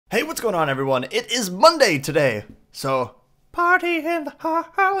Hey, what's going on, everyone? It is Monday today, so party in the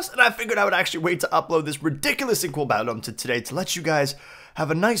house, and I figured I would actually wait to upload this ridiculously cool battle to today to let you guys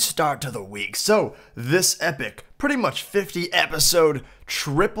have a nice start to the week. So, this epic, pretty much 50 episode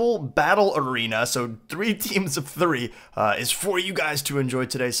triple battle arena, so 3 teams of 3, is for you guys to enjoy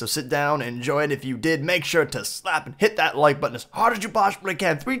today. So sit down, enjoy it. If you did, make sure to slap and hit that like button as hard as you possibly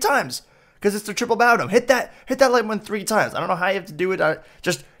can, 3 times. Because it's the triple battle. Hit that like button 3 times. I don't know how you have to do it.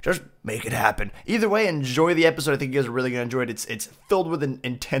 Just make it happen. Either way, enjoy the episode. I think you guys are really gonna enjoy it. It's filled with an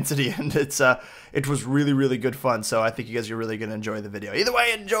intensity, and it was really good fun. So I think you guys are really gonna enjoy the video. Either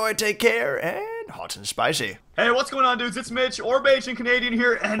way, enjoy, take care, and hot and spicy. Hey, what's going on, dudes? It's Mitch or BajanCanadian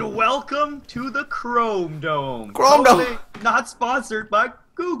here, and welcome to the Chrome Dome. Chrome Dome. Totally not sponsored by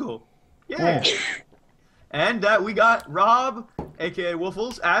Google. Yeah. And we got Rob, aka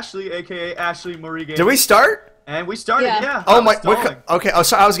Woofless, Ashley, aka Ashley Marie Gamer. Did we start? And we started, yeah. Oh my, okay. Oh,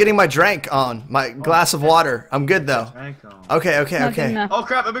 sorry, I was getting my drink on, my glass of water. I'm good though. Okay. Oh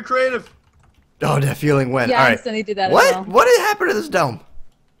crap, I've been creative. Oh, that feeling went. Yeah, all I right. instantly did that as What? well. What did happen to this dome?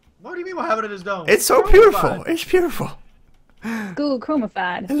 What do you mean what happened in this dome? It's so beautiful. It's beautiful. Google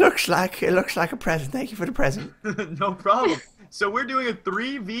Chromified. It looks like a present. Thank you for the present. No problem. So we're doing a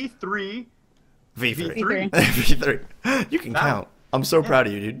 3v3. V3. V3. You can count. I'm so proud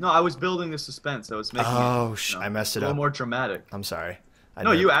of you, dude. No, I was building the suspense. I was making I messed it a up. little more dramatic. I'm sorry.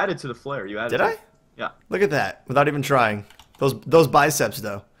 No, you added to the flair. You added. Did I? Yeah. Look at that. Without even trying. Those biceps,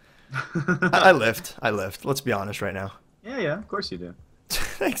 though. I lift. Let's be honest right now. Yeah, of course you do.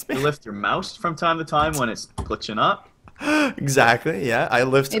 Thanks, man. You lift your mouse from time to time when it's glitching up. Exactly. Yeah, I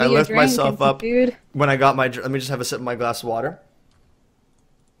lift myself up when I got my. Let me just have a sip of my glass of water.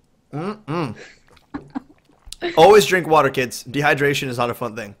 Always drink water, kids. Dehydration is not a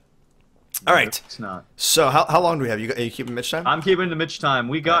fun thing. All right. It's not. So how long do we have? Are you keeping Mitch time? I'm keeping the Mitch time.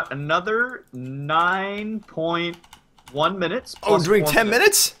 We got another 9.1 minutes. Oh, doing 10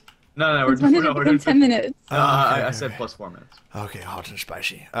 minutes? No, we're doing 10 minutes. I said plus 4 minutes. Okay, hot and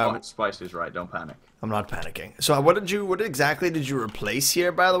spicy. Hot spicy is right. Don't panic. I'm not panicking. So what exactly did you replace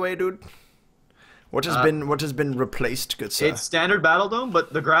here, by the way, dude? What has been replaced, good sir? It's standard Battle Dome,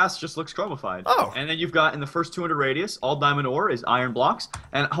 but the grass just looks chromified. Oh. And then you've got in the first 200 radius, all diamond ore is iron blocks.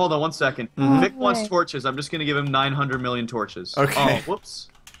 And hold on 1 second. Vic wants torches. I'm just gonna give him 900 million torches. Okay. Oh, whoops.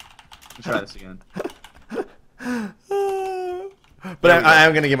 Let's try this again. But I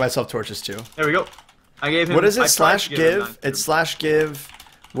am gonna give myself torches too. There we go. I gave him. What is it? /give. It's /give.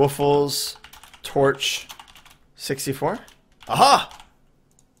 Woofles. Torch. 64. Aha!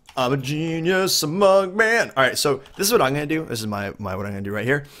 I'm a genius, a mug man. All right, so this is what I'm gonna do. This is what I'm gonna do right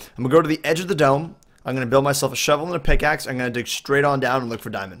here. I'm gonna go to the edge of the dome. I'm gonna build myself a shovel and a pickaxe. I'm gonna dig straight on down and look for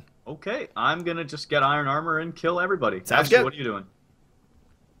diamond. Okay, I'm gonna just get iron armor and kill everybody. Sounds Ashley, good. What are you doing?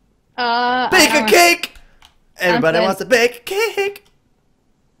 Bake a cake. Everybody wants to bake a cake.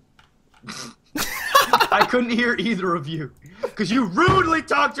 I couldn't hear either of you because you rudely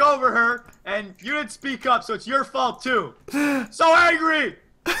talked over her and you didn't speak up, so it's your fault too. So angry.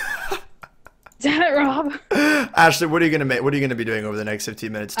 Damn it, Rob. Ashley, what are you gonna be doing over the next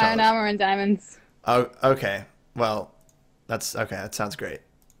 15 minutes? Iron armor and diamonds. Oh, okay. Well, that's okay. That sounds great.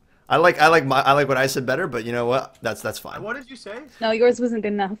 I like what I said better, but you know what? That's fine. What did you say? No, yours wasn't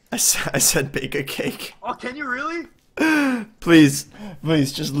good enough. I said bake a cake. Oh, can you really? Please,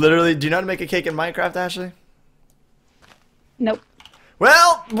 just literally. Do you know how to make a cake in Minecraft, Ashley? Nope.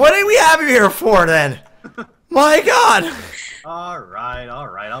 Well, what do we have you here for then? My God. All right.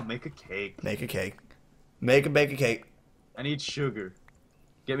 I'll make a cake. Make a cake. Bake a cake. I need sugar.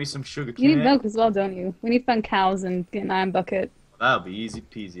 Get me some sugar. You need milk as well, don't you? We need fun cows and get an iron bucket. That'll be easy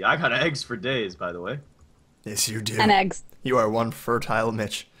peasy. I got eggs for days, by the way. Yes, you do. And eggs. You are one fertile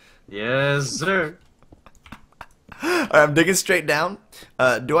Mitch. Yes, sir. Alright, I'm digging straight down.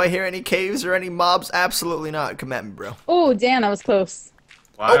 Do I hear any caves or any mobs? Absolutely not. Come at me, bro. Oh, damn, that was close.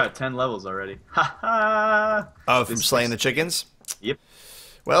 Wow, I got 10 levels already. Ha ha! Oh, from slaying the chickens? Yep.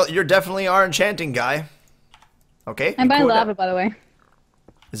 Well, you're definitely our enchanting guy. Okay. And by cool lava, by the way.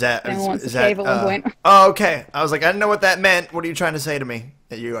 Is that? Cave at one point. Oh, okay. I was like, I didn't know what that meant. What are you trying to say to me?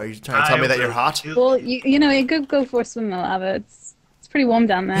 Are you trying to tell me that you're hot? Well, you know, you could go for a swim in the lava. It's pretty warm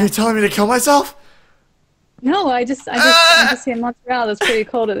down there. You're telling me to kill myself? No, I'm just here in Montreal. It's pretty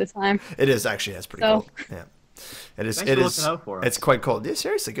cold at the time. It is actually. It's pretty cold. Yeah. It is. Thanks for looking out for us. It's quite cold. Yeah,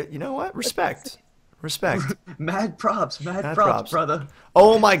 seriously. Good. You know what? Respect. Mad props, brother.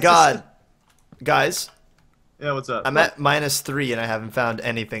 Oh my God, guys. Yeah, what's up? I'm at -3 and I haven't found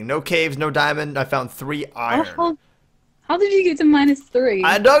anything. No caves, no diamond. I found 3 iron. How did you get to -3?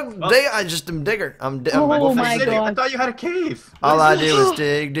 I dug. I just am digger. Oh my I god. thought you had a cave. All What I is do this? is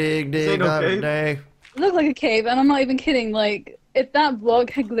dig, dig, dig. no all cave? day. It looked like a cave, and I'm not even kidding. Like, if that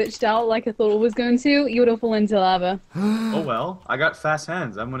block had glitched out like I thought it was going to, you would have fallen into lava. Oh well, I got fast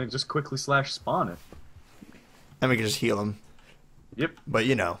hands. I'm gonna just quickly /spawn it. And we can just heal him. Yep. But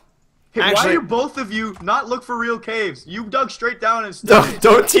you know. Hey, why Actually- do both of you not look for real caves? You dug straight down and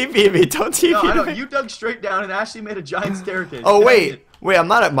Don't TP me. Don't TP No, I know. me. You dug straight down and Ashley made a giant staircase. Oh wait, I'm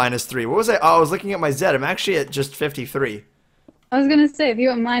not at -3. What was I? Oh, I was looking at my Z. I'm actually at just 53. I was gonna say, if you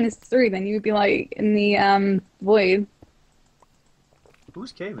were at -3, then you would be like in the void.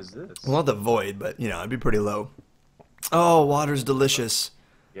 Whose cave is this? Well, not the void, but you know, it'd be pretty low. Oh, water's delicious.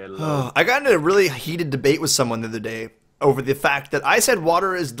 Yeah, Oh, I got into a really heated debate with someone the other day over the fact that I said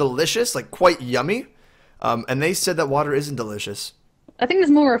water is delicious, like quite yummy, and they said that water isn't delicious. I think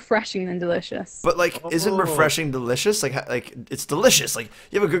it's more refreshing than delicious. But like, isn't refreshing delicious? Like it's delicious. Like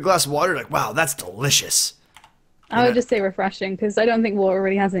you have a good glass of water, like wow, that's delicious. I would just say refreshing, because I don't think water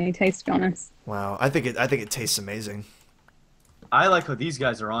really has any taste, to be honest. Wow, I think it tastes amazing. I like how these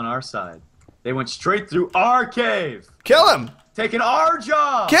guys are on our side. They went straight through our cave, Kill him! taking our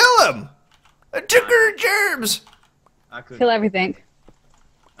job. Kill him! I took her germs. I could. Kill everything.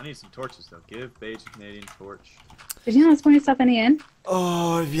 I need some torches though. Give BajanCanadian torch. Did you not spawn yourself any in?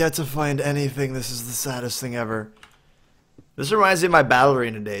 Oh, I've yet to find anything. This is the saddest thing ever. This reminds me of my battle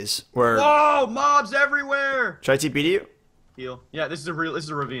arena days, where. Whoa! Mobs everywhere. Should I TP to you? Heal. Yeah, this is a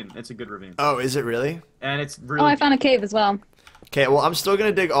ravine. It's a good ravine, Oh, is it really? and it's Oh, really. I found a cave as well. Okay, well, I'm still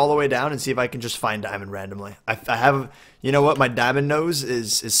gonna dig all the way down and see if I can just find diamond randomly. I have, you know what? My diamond nose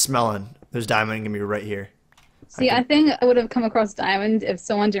is smelling. There's diamond gonna be right here. See, I think I would have come across diamond if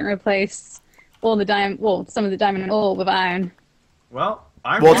someone didn't replace all the some of the diamond ore with iron. Well,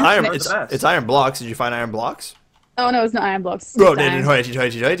 iron. Well, it's blocks iron. are the best. It's iron blocks. Did you find iron blocks? Oh no, it's not iron blocks. Oh, it's iron. hoity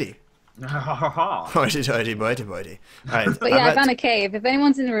toity toity. Why Hoity toity boity boity. Alright. But yeah, I found a cave. If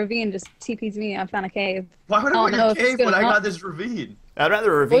anyone's in the ravine, just TP to me. I found a cave. would I I don't want know your if it's cave good when or I not. got this ravine? I'd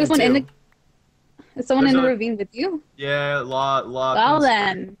rather a Well, ravine there's one too. in the. Is someone There's in the a- ravine with you? Yeah, law. Well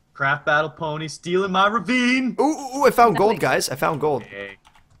then. Craft battle pony stealing my ravine. Ooh, I found gold, guys. I found gold. Hey,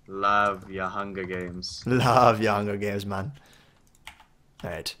 love your Hunger Games. Love Younger Games, man.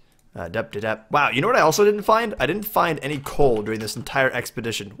 Alright. Dup. Wow, you know what I also didn't find? I didn't find any coal during this entire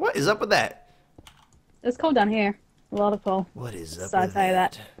expedition. What is up with that? There's coal down here. A lot of coal. What is up So I'll with tell you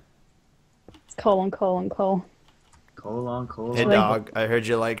that. It's coal and coal and coal. Coal on coal. Hey, on. dog. I heard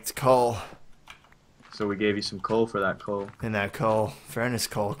you liked coal. So we gave you some coal for that coal. And that coal. Furnace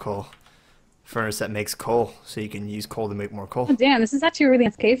coal. Furnace that makes coal, so you can use coal to make more coal. Oh damn, this is actually a really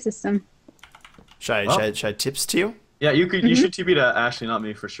nice cave system. Should I tips to you? Yeah, you could. You should TP to Ashley, not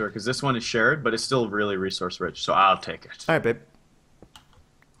me, for sure, because this one is shared, but it's still really resource rich. So I'll take it. Alright, babe.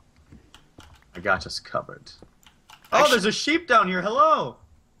 I got us covered. Oh, there's a sheep down here. Hello.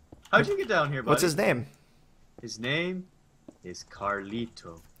 How'd you get down here, buddy? What's his name? His name is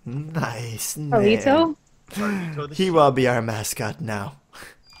Carlito. Nice name. Carlito? Carlito the He sheep. will be our mascot now.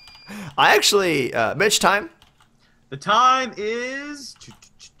 I actually, Mitch, time? The time is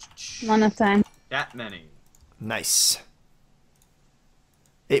Not enough time. that many. Nice.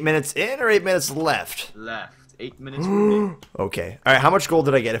 8 minutes in or 8 minutes left? Left. 8 minutes remaining. Okay. All right. How much gold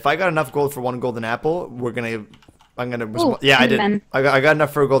did I get? If I got enough gold for one golden apple, I'm gonna. Ooh, Yeah, I did. then. I got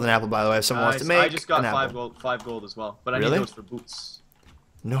enough for a golden apple. By the way, if someone wants to Nice. make. I just got an five apple. gold as well, but I Really? need those for boots.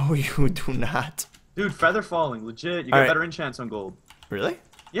 No, you do not. Dude, feather falling, legit. You get Alright. better enchants on gold. Really?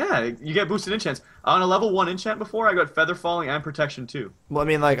 Yeah, you get boosted enchants. On a level 1 enchant before, I got feather falling and protection 2. Well, I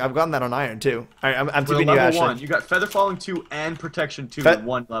mean, like I've gotten that on iron too. All right, I'm For tipping you, level Ashley. 1, you got feather falling 2 and protection 2 in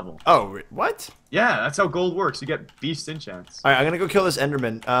one level. Oh, what? Yeah, that's how gold works. You get beast enchants. All right, I'm gonna go kill this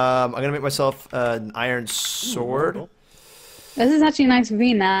Enderman. I'm gonna make myself an iron sword. This is actually a nice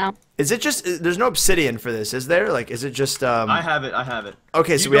ravine now. Is it just? There's no obsidian for this, is there? Like, is it just? I have it.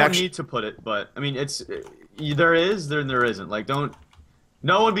 Okay, so you we don't actually. need to put it, but I mean, it's there is, then there isn't. Like, don't.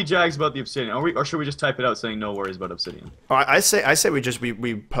 No one be jags about the obsidian. Or should we just type it out saying no worries about obsidian? Oh, I say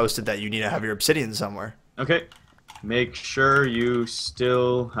we posted that you need to have your obsidian somewhere. Okay. Make sure you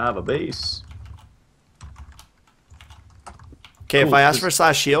still have a base. Okay, if Cool, I ask just- for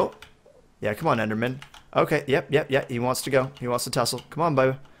 /heal, yeah, come on, Enderman. Okay, yep. He wants to go. He wants to tussle. Come on,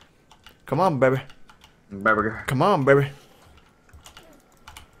 baby. Come on, baby. Burger. Come on, baby.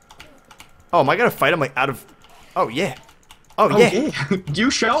 Oh, am I gonna fight him like out of? Oh yeah. Oh yeah.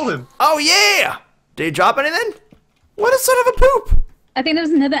 You show him. Oh yeah. Did he drop anything? What a son of a poop! I think there's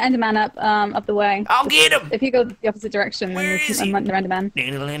another Enderman up the way. I'll get him. If you go the opposite direction, then Where there's is he? another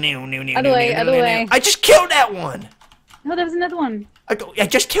Enderman. Other way, other way. I just killed that one. No, there was another one. I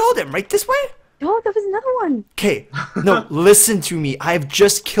just killed him right this way. Oh, there was another one. Okay, no, listen to me. I've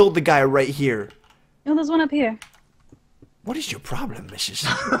just killed the guy right here. No, there's one up here. What is your problem, Mrs.?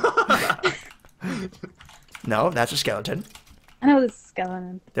 No, that's a skeleton. I know this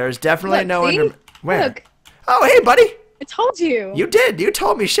skeleton. There's definitely Look, no see? Ender. Where? Look, Oh, hey, buddy. I told you. You did. You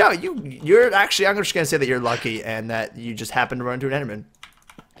told me. Shout. You're actually. I'm just gonna say that you're lucky and that you just happened to run into an Enderman.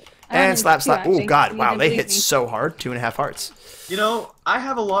 And slap, slap. Oh God! Wow, they hit so hard. 2.5 hearts. You know, I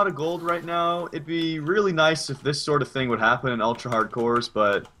have a lot of gold right now. It'd be really nice if this sort of thing would happen in ultra hardcores,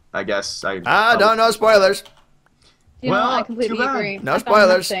 but I guess I. No spoilers. You know, Well, I completely too bad. agree. No I found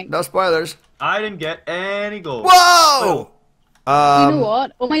spoilers. nothing. No spoilers. I didn't get any gold. Whoa! You know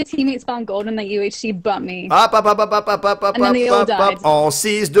what? All my teammates found gold in that UHC but me. Up. And then they all died. On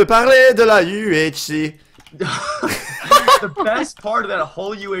cease de parler de la UHC. The best part of that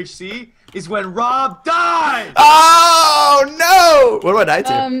whole UHC is when Rob died! Oh no! What do I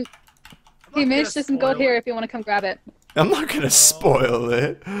do? Hey Mitch, there's some gold here if you want to come grab it. I'm not gonna spoil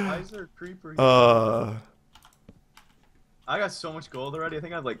it. Why is there a creeper here? I got so much gold already. I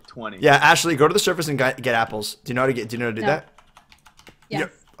think I have like 20. Yeah, Ashley, go to the surface and get apples. Do you know how to do No. that? Yes.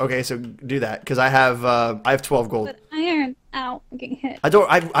 Yeah. Okay, so do that because I have 12 gold. But iron. Ow, I'm getting hit. I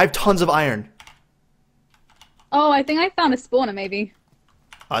have tons of iron. Oh, I think I found a spawner maybe.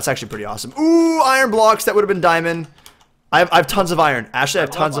 Oh, that's actually pretty awesome. Ooh, iron blocks. That would have been diamond. I have tons of iron. Ashley, I have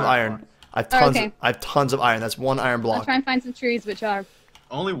tons of iron. I have tons of iron. That's 1 iron I'll block. try and find some trees which are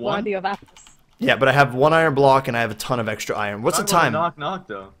Only one? worthy of apples. Yeah, but I have 1 iron block and I have a ton of extra iron. What's the time? Knock knock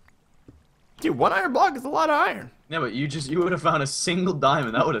though. Dude, 1 iron block is a lot of iron. Yeah, but you would have found a single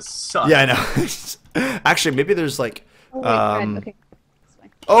diamond. That would have sucked. Yeah, I know. Actually, maybe there's like. Oh, wait, red. Okay. This way.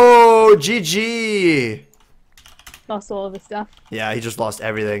 Oh, GG. Lost all of the stuff. Yeah, he just lost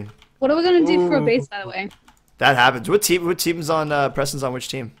everything. What are we gonna do for a base, by the way? That happens. What team's on? Preston's on which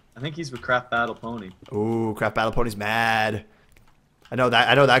team? I think he's with Craft Battle Pony. Ooh, Craft Battle Pony's mad. I know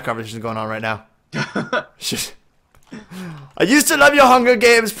that conversation's going on right now. I used to love your Hunger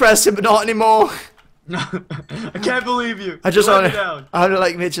Games, Preston, but not anymore. I can't believe you. I just want want to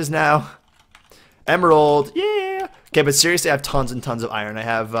like Mitch's now. Emerald, yeah. Okay, but seriously, I have tons and tons of iron. I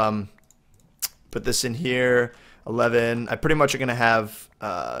have put this in here. 11. I pretty much are gonna have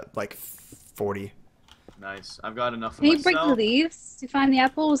like 40. Nice. I've got enough for Can you myself. break the leaves to find the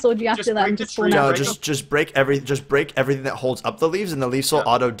apples, or do you have Just to let them break the just spawn tree. out? No, just break everything that holds up the leaves, and the leaves will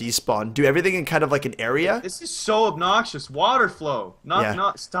auto despawn. Do everything in kind of like an area. This is so obnoxious. Water flow.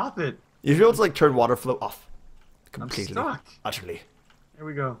 Not stop it. You should be able to like turn water flow off completely, I'm stuck. utterly. Here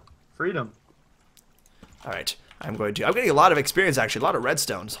we go. Freedom. All right, I'm getting a lot of experience actually, a lot of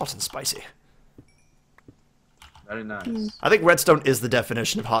redstone. It's hot and spicy. Very nice. I think redstone is the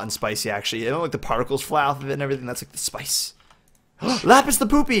definition of hot and spicy actually. You know, like the particles fly off of it and everything. That's like the spice. Lapis the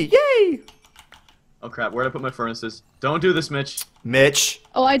poopy, yay! Oh crap, where'd I put my furnaces? Don't do this, Mitch. Mitch.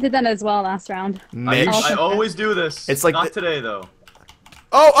 Oh, I did that as well last round. Mitch. I always do this. It's like not today though.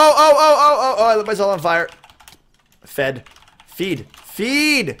 Oh, I lit myself on fire. Fed. Feed.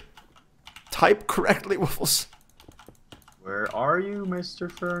 Type correctly, Woofless. Where are you,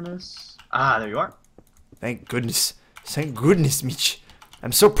 Mr. Furnace? Ah, there you are. Thank goodness. Thank goodness, Mitch.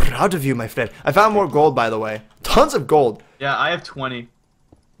 I'm so proud of you, my friend. I found more gold, by the way. Tons of gold. Yeah, I have 20.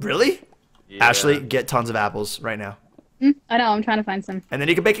 Really? Yeah. Ashley, get tons of apples right now. I know, I'm trying to find some. And then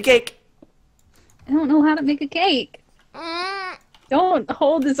you can bake a cake. I don't know how to make a cake. Don't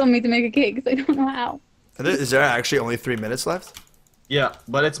hold this on me to make a cake, because I don't know how. Is there actually only 3 minutes left? Yeah,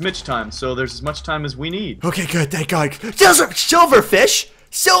 but it's Mitch time, so there's as much time as we need. Okay, good. Thank God. Silverfish!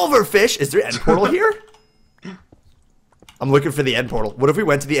 Silverfish! Is there an end portal here? I'm looking for the end portal. What if we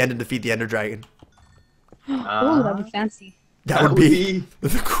went to the end and defeat the Ender Dragon? Oh, that'd be fancy. That would be the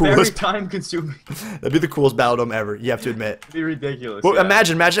very coolest. time consuming. That'd be the coolest battle dome ever. You have to admit. It'd be ridiculous. Well, yeah.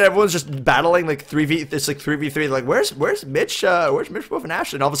 imagine everyone's just battling like 3v. It's like 3v3. Like, where's Mitch? Where's Mitch Wolf and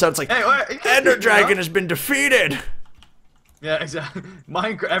Ashley? And all of a sudden, it's like Hey, wait, Ender Dragon has been defeated. Yeah, exactly.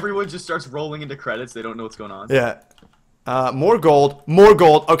 Everyone just starts rolling into credits. They don't know what's going on. Yeah. More gold. More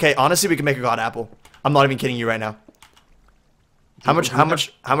gold. Okay, honestly, we can make a god apple. I'm not even kidding you right now. How much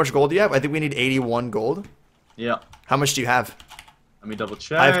gold do you have? I think we need 81 gold. Yeah. How much do you have? Let me double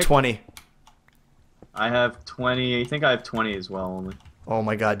check. I have 20. I have 20. I think I have 20 as well only. Oh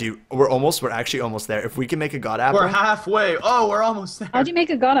my god, dude. We're actually almost there. If we can make a god apple. We're halfway. Oh, we're almost there. How'd you make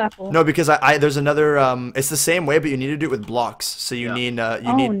a god apple? No, because there's another it's the same way, but you need to do it with blocks. So you need Oh,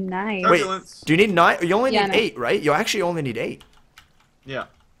 nice. Wait, Turbulence. do you need 9? You only Yeah, need no. 8, right? You actually only need 8. Yeah.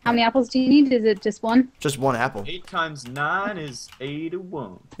 How many apples do you need? Is it just one? Just 1 apple. 8 times 9 is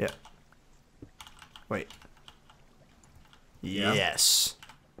 81. Yeah. Wait. Yeah. Yes.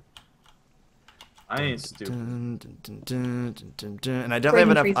 I ain't stupid. And I definitely have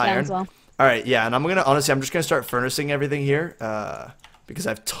Breaking enough trees down iron. as well. All right, yeah, and I'm just gonna start furnacing everything here, because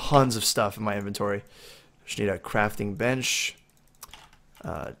I have tons of stuff in my inventory. Just need a crafting bench.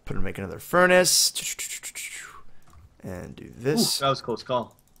 Make another furnace, and do this. Ooh, that was a close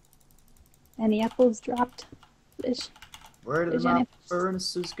call. Any apples dropped? Fish. Where did my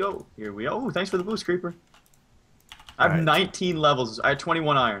furnaces go? Here we go. Oh, thanks for the boost, creeper. I have Alright. 19 levels. I have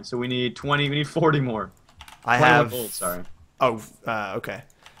 21 iron, so we need 20. We need 40 more. I 21 have. gold, sorry. Oh, okay.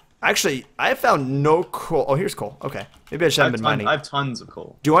 Actually, I found no coal. Oh, here's coal. Okay, maybe I should have been mining. I have tons of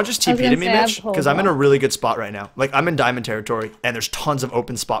coal. Do you want to just I was TP gonna to me, say, I have Mitch? coal Because as I'm in a well. really good spot right now. Like, I'm in diamond territory, and there's tons of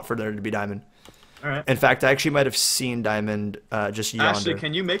open spot for there to be diamond. All right. In fact, I actually might have seen diamond just yonder. Ashley,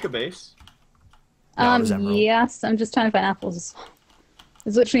 can you make a base? No, it was emerald. Yes, I'm just trying to find apples.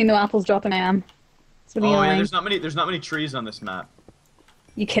 There's literally no apples dropping. I am. It's really Oh yeah, annoying. there's not many trees on this map.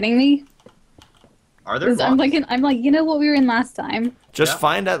 You kidding me? Are there? 'Cause I'm blocks? like, you know what we were in last time? Just Yeah.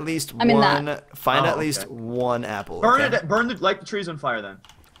 find at least I'm in one. that. Find Oh, at least okay. one apple. Burn okay? it. Light the trees on fire then.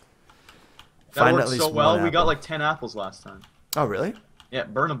 That Find worked at least so well. one We got apple. like 10 apples last time. Oh, really? Yeah,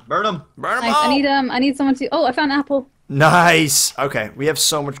 burn them. Burn them. Burn 'em Nice. all! I need someone to. Oh, I found an apple. Nice. Okay, we have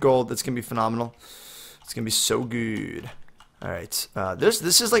so much gold. That's gonna be phenomenal. It's gonna be so good. All right.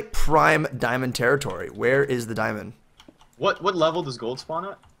 This is like prime diamond territory. Where is the diamond? What level does gold spawn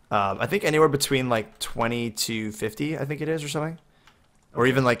at? I think anywhere between like 20 to 50. I think it is, or something. Or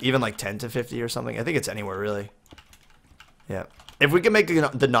even like 10 to 50 or something. I think it's anywhere really. Yeah. If we can make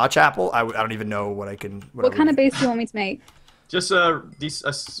the notch apple, I don't even know what I can. What kind of base do you want me to make? Just a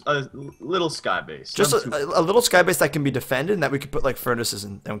little sky base. Just Nothing too- a little sky base that can be defended, and that we could put like furnaces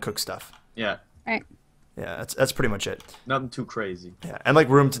and cook stuff. yeah, Right. Yeah, that's pretty much it. nothing too crazy. Yeah, and like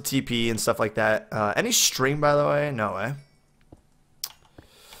room to TP and stuff like that. Any string, by the way? No way.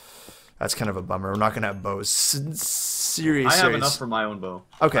 That's kind of a bummer. We're not gonna have bows. Serious. I have enough for my own bow.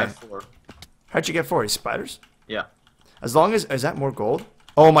 Okay. I have 4. How'd you get 4? Spiders? Yeah. As long as is that more gold?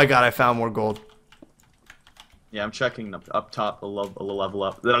 Oh my god, I found more gold. Yeah, I'm checking up top a level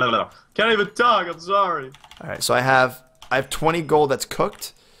up. Can't even talk. I'm sorry. All right, so I have 20 gold that's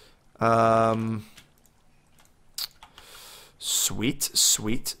cooked.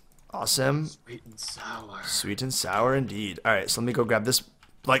 Sweet, awesome, Sweet and sour. sweet and sour indeed. All right, so let me go grab this.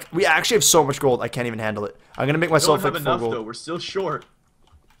 Like, we actually have so much gold, I can't even handle it. I'm gonna make We don't myself have like full enough though. gold. We're still short.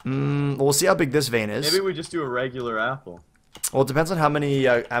 We'll see how big this vein is. Maybe we just do a regular apple. Well, it depends on how many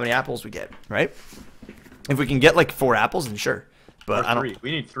apples we get, right? If we can get like 4 apples, then sure. But Or I don't. 3.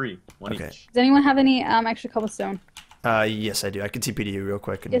 We need 3. One Okay. each. Does anyone have any extra cobblestone? Yes, I do. I can TP to you real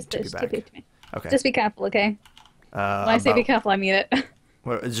quick and Just TP back. TP to me. Okay. Just be careful, okay? When I say be careful, I mean it.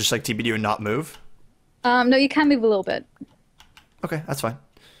 What, it's just like TP to you and not move. No, you can move a little bit. Okay, that's fine.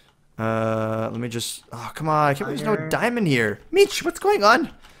 Let me just. Oh, come on! I can't believe there's no Iron. diamond here. Mitch, what's going on?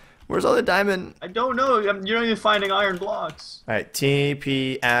 Where's all the diamond? I don't know. You're not even finding iron blocks. All right,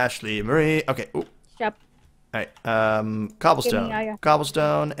 TP Ashley Marie. Okay. Ooh. Yep. All right. Cobblestone, yeah.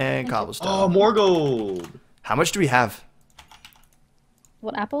 cobblestone, and cobblestone. Oh, more gold. How much do we have?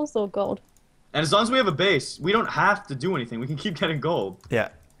 What, apples or gold? And as long as we have a base, we don't have to do anything. We can keep getting gold. Yeah.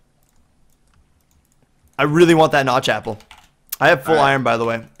 I really want that notch apple. I have full All right. iron, by the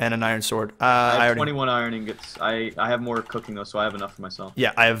way, and an iron sword. I have already. 21 iron ingots. I have more cooking though, so I have enough for myself.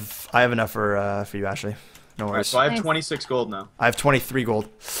 Yeah, I have enough for you, Ashley. No All right, worries. so I have Nice. 26 gold now. I have 23 gold.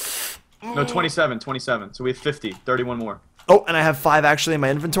 No, 27. So we have 50. 31 more. Oh, and I have 5 actually in my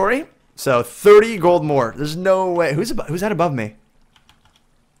inventory. So 30 gold more. There's no way. Who's that above me?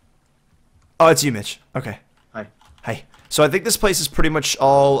 Oh, it's you, Mitch. Okay. Hi. Hi. So I think this place is pretty much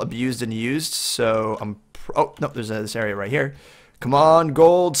all abused and used. So oh no, there's this area right here. Come on,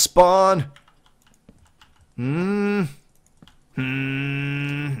 gold spawn. Mm-hmm.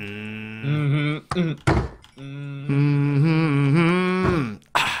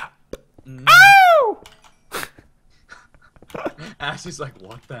 Ow! Ashley's like,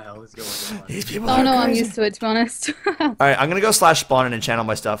 what the hell is going on? These people Oh are no, I'm crazy. used to it, to be honest. All right, I'm gonna go /spawn and enchant all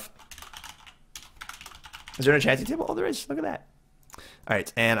my stuff. Is there an enchanting table? Oh, there is. Look at that. All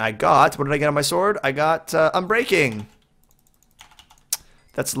right, and I got. What did I get on my sword? I got Unbreaking.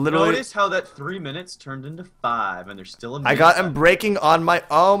 That's literally. Notice how that 3 minutes turned into 5, and there's still a minute I got left. Unbreaking on my.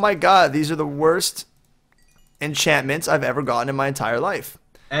 Oh my god, these are the worst enchantments I've ever gotten in my entire life.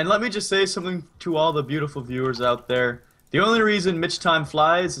 And let me just say something to all the beautiful viewers out there. The only reason Mitch Time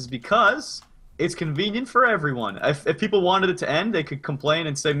flies is because it's convenient for everyone. If people wanted it to end, they could complain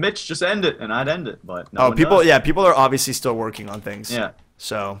and say, Mitch, just end it, and I'd end it. But no Oh, one people. does. Yeah, people are obviously still working on things. Yeah.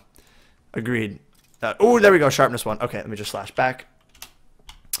 So, agreed. Oh, there we go. Sharpness 1. Okay, let me just slash back.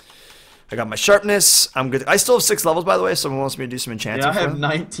 I got my sharpness. I'm good. I still have 6 levels, by the way. Someone wants me to do some enchanting. Yeah, I have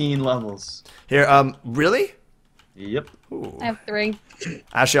 19 levels. Here, really? Yep. Ooh. I have 3.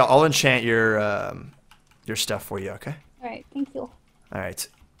 Actually, I'll enchant your stuff for you, okay? Alright, thank you. Alright.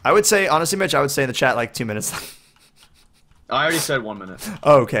 I would say, honestly, Mitch, I would say in the chat like 2 minutes. I already said 1 minute.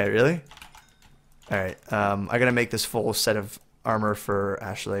 Okay, really? Alright, I gotta make this full set of armor for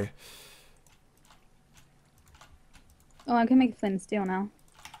Ashley. Oh, I can make flint and steel now.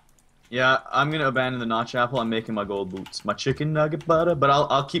 Yeah, I'm gonna abandon the notch apple. I'm making my gold boots, my chicken nugget butter, but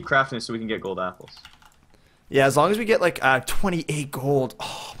I'll keep crafting it so we can get gold apples. Yeah, as long as we get like 28 gold.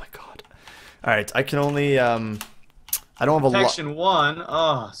 Oh my god. Alright, I can only I don't have a lot. Protection 1.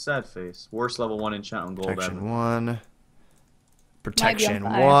 Oh, sad face. Worst level 1 enchant on gold Protection ever. 1. Might be on Protection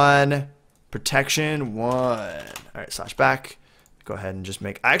fire. 1. Protection 1. Alright, slash back. Go ahead and just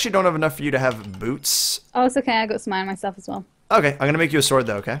make. I actually don't have enough for you to have boots. Oh, it's okay. I got some iron myself as well. Okay, I'm gonna make you a sword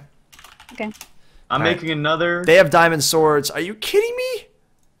though, okay? Okay. I'm Alright. making another. They have diamond swords. Are you kidding me?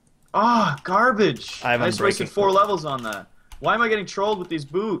 Ah, garbage. I have I just wasted unbreaking. 4 levels on that. Why am I getting trolled with these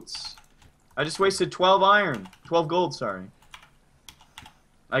boots? I just wasted 12 iron. 12 gold, sorry.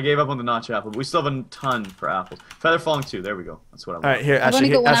 I gave up on the notch apple, but we still have a ton for apples. Feather falling 2, there we go. That's what I want. Alright, here, I've Ashley, only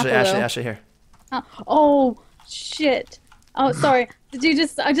here, got one Ashley, apple, Ashley, though. Ashley, here. Oh, shit. Oh, sorry. Did you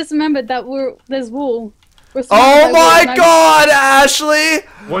just? I just remembered that there's wool. We're surrounded Oh by wool, my and I- god, Ashley!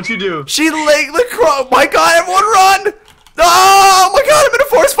 What'd you do? She laid the crow. My god, everyone run! Oh my god, I'm in a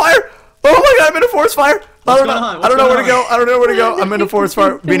forest fire! Oh my god, I'm in a forest fire! I don't know. going on? I don't know What's where to going go. I don't know where to go. I'm in a forest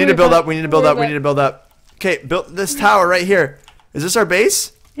fire. We need to build up. We need to build up. We need to build up. Okay, build this tower right here. Is this our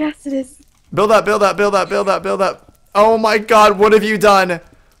base? Yes, it is. Build up, build up, build up, build up, build up. Oh my god, what have you done?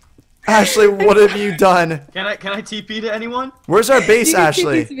 Ashley, what have you done? Can I TP to anyone? Where's our base, You can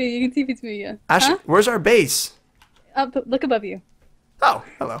Ashley? TP to me. You can TP to me. Yeah. Ashley, Huh? where's our base? Up, look above you. Oh,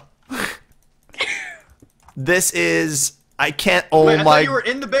 hello. This is. I can't. Oh Wait, I my. thought you were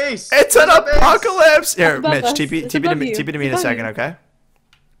in the base. It's In an the base. apocalypse. Here, above Mitch, us. TP It's to above me. you. TP to me in a It's above second, you. okay?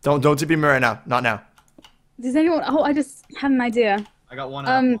 Don't TP me right now. Not now. Does anyone? Oh, I just had an idea. I got 1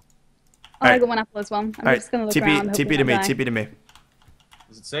 Um, apple. I Alright. got 1 apple as well. I'm All right, just gonna look TP around. TP to me. TP to me.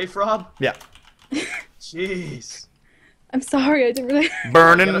 Is it safe, Rob? Yeah. Jeez. I'm sorry. I didn't really.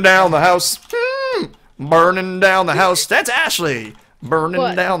 Burning down the house. Burning down the house. That's Ashley. Burning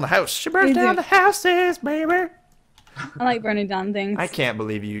What? down the house. She burns You down do. the houses, baby. I like burning down things. I can't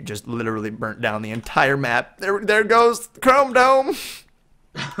believe you just literally burnt down the entire map. There goes the Chrome Dome.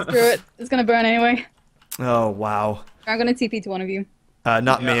 Screw it. It's gonna burn anyway. Oh wow. I'm gonna TP to one of you.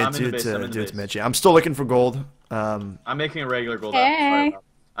 Not Yeah, me. I'm in the Do it base, I'm to in the do it to base. Mitch. Yeah, I'm still looking for gold. I'm making a regular gold apple. Sorry, Hey. Rob.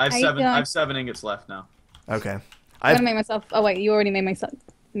 I have How you 7. I doing? have 7 ingots left now. Okay. I'm gonna make myself. Oh wait, you already made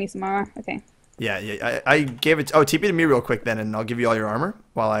me some armor. Okay. Yeah. I gave it. Oh, TP to me real quick then, and I'll give you all your armor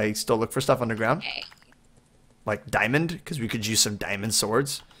while I still look for stuff underground. Like diamond, because we could use some diamond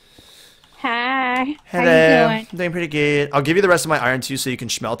swords. Hi. Hello. How you doing? Doing pretty good. I'll give you the rest of my iron too, so you can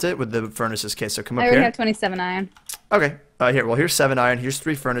smelt it with the furnaces. Okay, so come I up already here. have 27 iron. Okay. Here. Well, here's 7 iron. Here's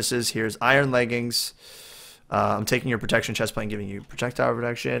 3 furnaces. Here's iron leggings. I'm taking your protection chestplate and giving you projectile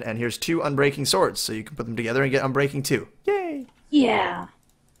protection. And here's 2 unbreaking swords, so you can put them together and get unbreaking too. Yay. Yeah.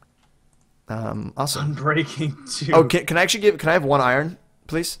 Awesome. Breaking 2. Oh, can I actually can I have 1 iron,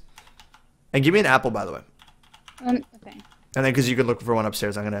 please? And give me an apple, by the way. Okay. And then, because you could look for one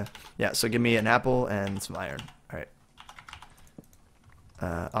upstairs, I'm gonna. Yeah. So give me an apple and some iron. All right.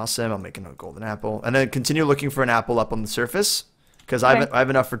 Awesome. I'm making a golden apple, and then continue looking for an apple up on the surface, because Okay. I have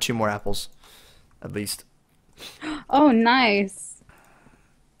enough for 2 more apples, at least. Oh, nice.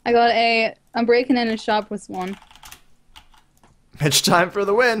 I got I'm breaking in a sharpness 1. It's time for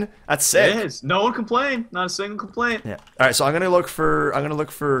the win. That's sick. It is. No one complained. Not a single complaint. Yeah. All right. So I'm gonna look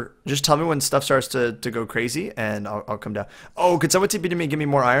for. Just tell me when stuff starts to go crazy, and I'll come down. Oh, could someone TP to me? Give me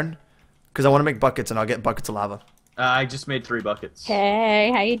more iron, because I want to make buckets, and I'll get buckets of lava. I just made 3 buckets.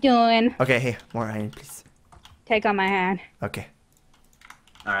 Hey, how you doing? Okay. Hey, more iron, please. Take on my hand. Okay.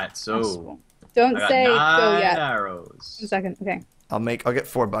 All right, so Don't I got say go 9 yet. arrows. 1 second. Okay. I'll get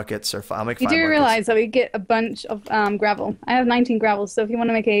 4 buckets, or 5. I'll make 5 You do buckets. realize that we get a bunch of gravel. I have 19 gravel, so if you want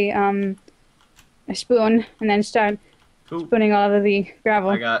to make a spoon and then start Ooh, spooning all of the gravel.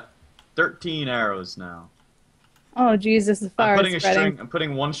 I got 13 arrows now. Oh Jesus, the fire I'm putting is a spreading. string. I'm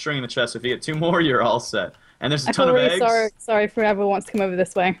putting 1 string in the chest. If you get 2 more, you're all set. And there's a I ton feel of really eggs. sorry for whoever wants to come over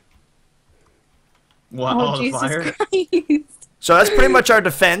this way. What? Oh, Oh, the Jesus fire. Christ. So that's pretty much our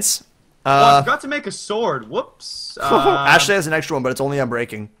defense. Oh, I forgot to make a sword. Whoops. Ashley has an extra one, but it's only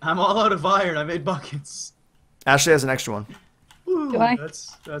unbreaking. I'm all out of iron. I made buckets. Ashley has an extra one. Ooh, Do I?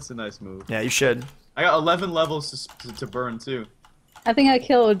 That's a nice move. Yeah, you should. I got 11 levels to burn too. I think I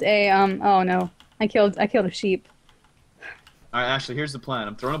killed a oh no. I killed a sheep. Alright, Ashley, here's the plan.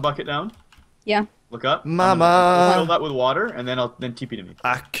 I'm throwing a bucket down. Yeah. Look up. Mama. Fill that with water, and then TP to me.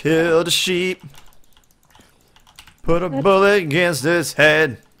 I killed a sheep. Put a bullet against its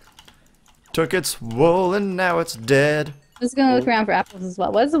head. Took its wool and now it's dead. I'm just gonna look around for apples as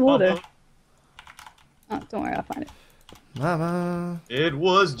well. Where's the water? Oh, don't worry, I'll find it. Mama. It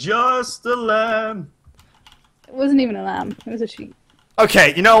was just a lamb. It wasn't even a lamb. It was a sheep.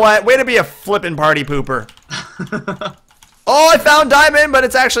 Okay, you know what? Way to be a flippin' party pooper. Oh, I found diamond, but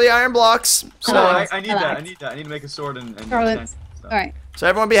it's actually iron blocks. So, I need that. I need that. I need to make a sword and Charlotte. Alright. so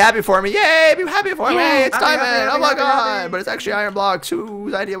everyone be happy for me. Yay, be happy for me. It's Happy, diamond. happy, Oh my happy, god. happy. But it's actually iron blocks.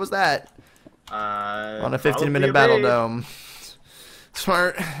 Whose idea was that? On a 15-minute probably battle me. dome.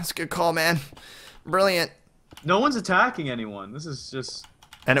 Smart. That's a good call, man. Brilliant. No one's attacking anyone. This is just.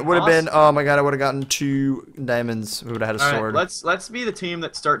 And it would have been, oh my god, I would have gotten 2 diamonds. We would have had a All sword. right, let's be the team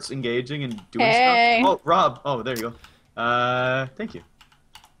that starts engaging and doing Hey. stuff. Oh, Rob. Oh, there you go. Thank you.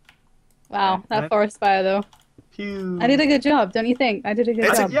 Wow, that forest fire though. Pew. I did a good job, don't you think? I did a good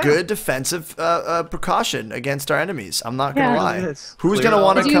It's job. a good defensive precaution against our enemies. I'm not gonna Yeah. lie. Yes. Who's Clear gonna it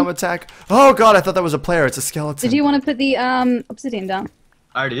want all. to Did come you- attack? Oh god, I thought that was a player. It's a skeleton. Did you want to put the obsidian down?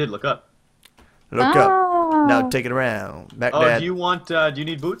 I already did. Look up. Look up. Oh. Now take it around. Back Oh, that. do you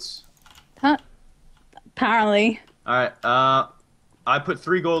need boots? Huh? Apparently. All right. I put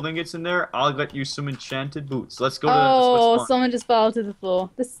 3 gold ingots in there. I'll get you some enchanted boots. Let's go to Oh, spawn. someone just fell to the floor.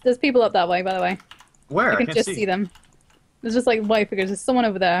 There's people up that way, by the way. Where? I can can't just see them. There's just like white figures. There's someone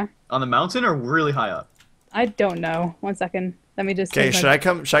over there. On the mountain or really high up? I don't know. 1 second. Let me just. Okay, take should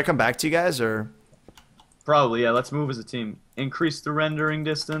my- I come back to you guys or? Probably, yeah. Let's move as a team. Increase the rendering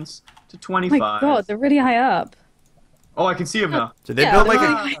distance to Oh 25. my god, they're really high up. Oh, I can see him now. Did they Yeah, build they're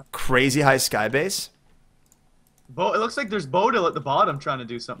like really a crazy high sky base? It looks like there's Bodil at the bottom trying to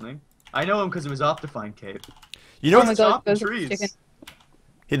do something. I know him because of his Optifine cape. You know Oh my what? god, chopping those are trees. chicken.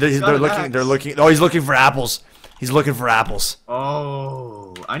 They're got an looking. axe. They're looking. Oh, he's looking for apples. He's looking for apples.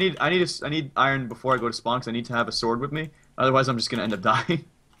 Oh, I need iron before I go to spawn because I need to have a sword with me. Otherwise, I'm just gonna end up dying.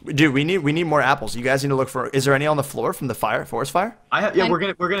 Dude, we need more apples. You guys need to look for. Is there any on the floor from the forest fire? Yeah, we're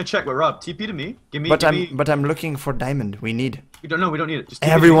gonna check with Rob. TP to me. Give me. But give me. I'm looking for diamond. We need. We don't need it. Just TP to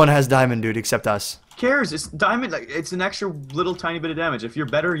me. Everyone has diamond, dude, except us. Who cares? It's diamond. Like it's an extra little tiny bit of damage. If you're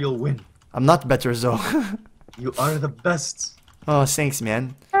better, you'll win. I'm not better, though. You are the best. Oh, thanks,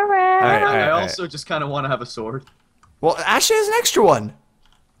 man. Alright. Alright, I alright. also just kind of want to have a sword. Well, Ashley has an extra one.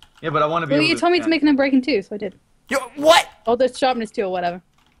 Yeah, but I want to be. Well, able you told me to make an unbreaking 2, so I did. Yo, what? Oh, the sharpness 2 or whatever.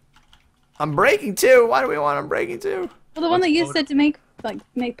 I'm breaking 2. Why do we want I'm breaking 2? Well, the one What's that you Bodil? said to make,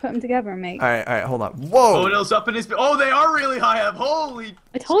 put them together and make. All right, hold on. Whoa. Bodil's up in his. Oh, they are really high up. Holy.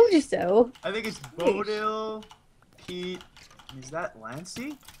 I told you so. I think it's Bodil, Pete. Is that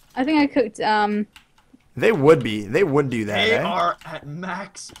Lancy? I think I cooked, They would be. They would do that, They eh? are at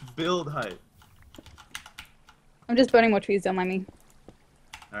max build height. I'm just burning more trees, don't mind me.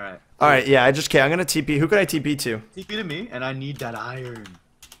 All right. All right, yeah, I just can't. I'm going to TP. Who could I TP to? TP to me, and I need that iron.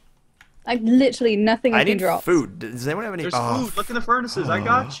 Like, literally nothing I has been need dropped. food. Does anyone have any? There's Oh, food. Look in the furnaces. I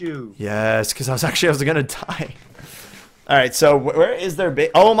got you. yes, because I was going to die. All right, so where is their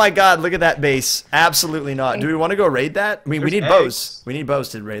base? Oh my God, look at that base. Absolutely not. Do we want to go raid that? I mean, we There's need bows. eggs. We need bows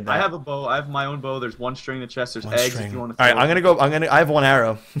to raid that. I have a bow. I have my own bow. There's 1 string in the chest. There's One eggs string. if you want All to. right, I'm gonna go. I have 1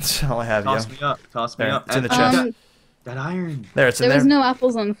 arrow. That's all I have. Toss Yeah. me up. Toss me There, up. it's in the And chest. that iron. There, it's in There was there. no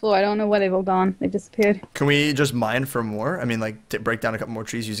apples on the floor. I don't know where they've all gone. They disappeared. Can we just mine for more? I mean, like break down a couple more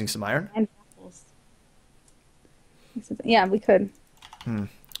trees using some iron. And apples. Yeah, we could.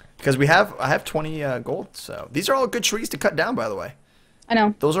 Because I have 20 gold. So these are all good trees to cut down. By the way, I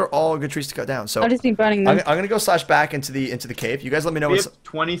know. those are all good trees to cut down. So I've just been burning I'm them. gonna go slash back into the cave. You guys let me know. We What's, have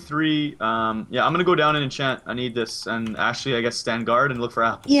 23. Yeah, I'm gonna go down and enchant. I need this. And Ashley, I guess stand guard and look for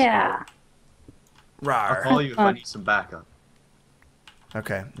apples. Yeah. I'll rawr. call you if I need some backup.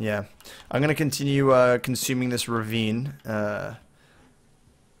 Okay, yeah. I'm gonna continue consuming this ravine. All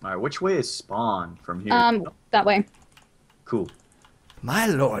right, which way is spawn from here? That way. Cool. My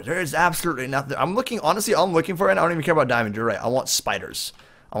lord, there is absolutely nothing. Honestly, all I'm looking for, and I don't even care about diamond. You're right. I want spiders.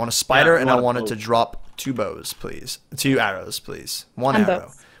 I want a spider, you and I want a want it bow. to drop 2 bows, please. 2 arrows, please. 1 And arrow.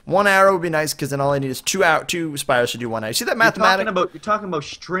 bows. 1 arrow would be nice, because then all I need is 2 spiders to do 1 arrow. You see that You're mathematic? talking about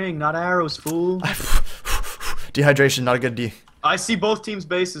string, not arrows, fool. Dehydration, not a good D. I see both teams'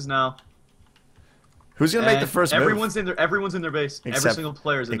 bases now. Who's gonna make the And first move? everyone's in their base. Every Except- single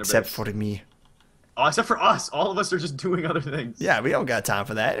player's in their Except base. for me. Oh, except for us. All of us are just doing other things. Yeah, we don't got time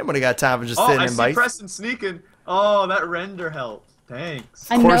for that. Anybody got time for just Oh, sitting I and see bite? Preston sneaking. Oh, that render helped. Thanks.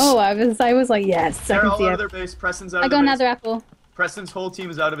 I course. know. I was like, yes. I They're can all see out of it. their base. Preston's out I of got the base. another apple. Preston's whole team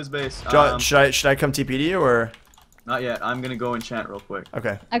is out of his base. Should I come TP to you or? Not yet. I'm gonna go enchant real quick.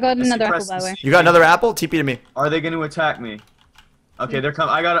 Okay. I got I see another apple, by the Preston's- way. You got another apple? TP to me. Are they gonna attack me? Okay, they're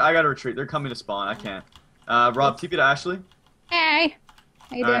coming. I gotta retreat. They're coming to spawn. I can't. Rob, TP to Ashley. Hey.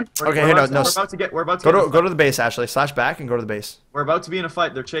 How you doing? Alright, Okay, we're here, about no, to- We're about to Go get in a to go fight. to the base, Ashley. Slash back and go to the base. We're about to be in a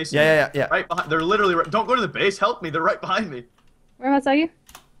fight. They're chasing. Yeah, me. Right behind. They're literally. Don't go to the base. Help me. They're right behind me. Whereabouts are you?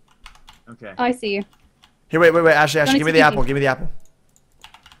 Okay. Oh, I see you. Here, wait, Ashley, Don't give me need the to apple. TP. Give me the apple.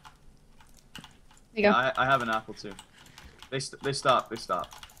 There you go. I have an apple too. They stop. They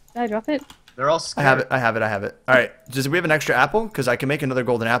stop. Did I drop it? They're all I scared. have it. All right. Does we have an extra apple? Because I can make another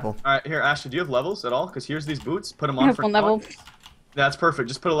golden apple. All right, here, Ashley. Do you have levels at all? Because here's these boots. Put them I on have for one level. fun. That's perfect.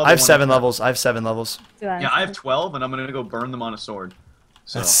 Just put a level. I have one 7 on. levels. I have 7 levels. Do that. Yeah, I have 12, and I'm gonna go burn them on a sword.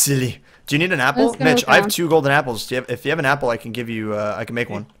 So That's silly. Do you need an apple, Let's go Mitch? I have down. 2 golden apples. If you have an apple, I can give you. I can make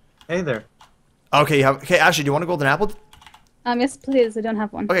one. hey there. Okay, you have. Okay, Ashley, do you want a golden apple? Yes, please. I don't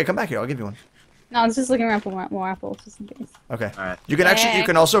have one. Okay, come back here. I'll give you one. No, I was just looking around for more apples, just in case. Okay. All right. You can actually. You Hey.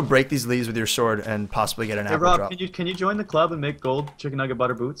 can also break these leaves with your sword and possibly get an Hey apple Rob, drop. can you join the club and make gold chicken nugget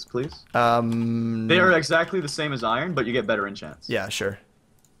butter boots, please? Um. They are exactly the same as iron, but you get better enchants. Yeah, sure.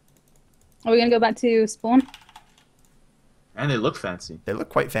 Are we gonna go back to spawn? And they look fancy. They look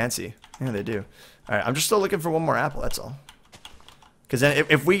quite fancy. Yeah, they do. All right, I'm just still looking for one more apple. That's all. Because then,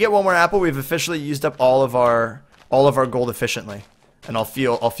 if we get one more apple, we've officially used up all of our gold efficiently, and I'll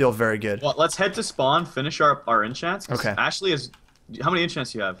feel very good. Well, let's head to spawn, finish our enchants. 'Cause Okay. Ashley is. How many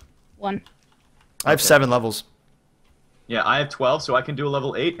enchants do you have? One. I have Okay. 7 levels. Yeah, I have 12, so I can do a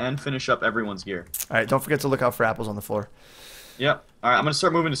level 8 and finish up everyone's gear. All right, don't forget to look out for apples on the floor. Yep. All right, I'm gonna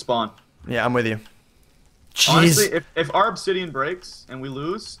start moving to spawn. Yeah, I'm with you. Jeez. Honestly, if our obsidian breaks and we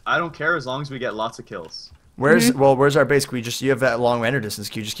lose, I don't care as long as we get lots of kills. Where's our base? Can we just, you have that long render distance.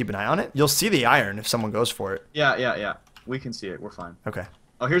 Can you just keep an eye on it? You'll see the iron if someone goes for it. Yeah. We can see it. We're fine. Okay.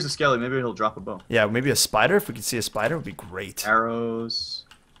 Oh, here's a skelly. Maybe he'll drop a bow. Yeah, maybe a spider. If we could see a spider, would be great. Arrows.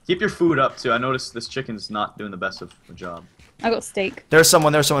 Keep your food up too. I noticed this chicken's not doing the best of a job. I got steak. There's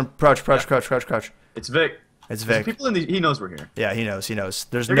someone. Crouch. It's Vic. It's There's Vic. people in the. He knows we're here. Yeah, he knows.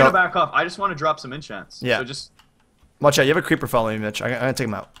 There's They're no. gonna back off. I just want to drop some enchants. Yeah. So just Watch out. You have a creeper following me, Mitch. I'm gonna take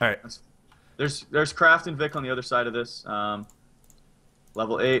him out. All right. there's Craft and Vic on the other side of this.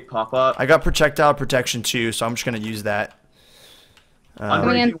 Level 8. Pop up. I got projectile protection too, so I'm just gonna use that.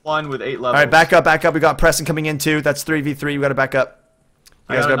 Unbreaking 1 with 8 levels. All right, back up. We got Preston coming in too. That's 3v3. We gotta back up. You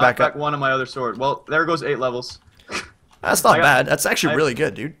I guys gotta gotta knock back up. 1 on my other sword. Well, there goes 8 levels. That's not I got- bad. That's actually I- really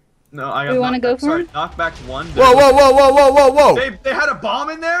good, dude. No, I got. Do we wanna go for sorry, him? knock back 1. Whoa! They had a bomb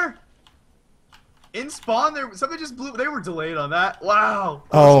in there. In spawn, there something just blew. They were delayed on that. Wow.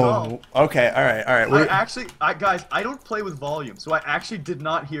 Oh, okay. All right. Guys, I don't play with volume, so I actually did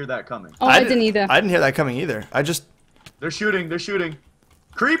not hear that coming. Oh, I didn't either. I didn't hear that coming either. They're shooting.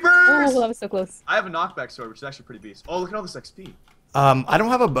 Creepers! Oh, that was so close. I have a knockback sword, which is actually pretty beast. Oh, look at all this XP. I don't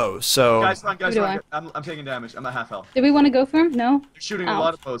have a bow, so. Guys, run. Who do I? I'm taking damage. I'm at half health. Did we want to go for him? No. They're shooting Ouch. a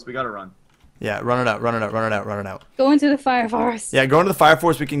lot of bows. We gotta run. Yeah, run it out. Go into the fire forest. Yeah, go into the fire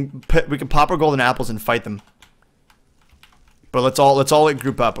force. We can pop our golden apples and fight them. But let's all like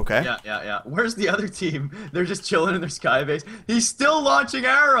group up, okay? Yeah. Where's the other team? They're just chilling in their sky base. He's still launching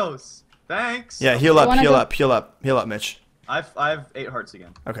arrows. Thanks. Yeah, heal up, wanna Mitch. I have 8 hearts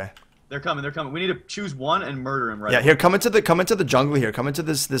again. Okay. They're coming. We need to choose one and murder him right Yeah, away. here, come into the jungle here. Come into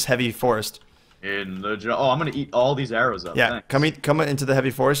this heavy forest. In the oh, I'm gonna eat all these arrows up. Yeah, Thanks. come into the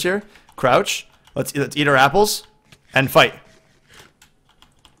heavy forest here. Crouch. Let's eat our apples and fight.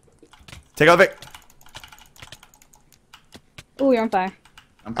 Take out Vic. Oh, you're on fire.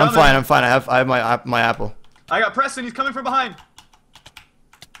 I'm I'm coming. fine. I have my apple. I got Preston. He's coming from behind.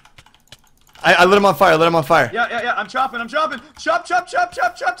 I lit him on fire. Yeah. I'm chopping. Chop.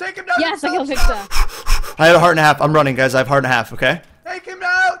 Take him down. Yes, I Stop, killed stop. Victor. I had a heart and a half. I'm running, guys. I have heart and a half, okay? Take him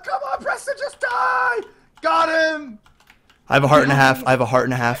down. Come on, Preston. Just die. Got him. I have a heart and a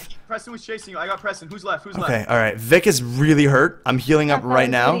half. Preston was chasing you. I got Preston. Who's left? Okay, alright. Vic is really hurt. I'm healing up right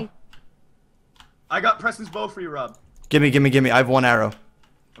now. I got Preston's bow for you, Rob. Gimme. I have 1 arrow.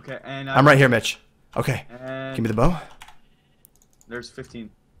 Okay, and I'm right here, Mitch. Okay. And Give me the bow. there's 15.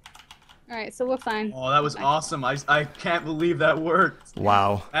 All right, so we're fine. Oh, that was awesome. I can't believe that worked.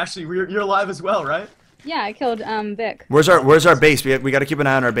 Wow. Ashley, you're alive as well, right? Yeah, I killed Vic. Where's our base? We got to keep an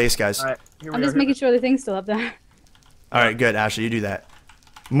eye on our base, guys. All right, here we I'm are. just making sure the thing's still up there. All right, good, Ashley. You do that.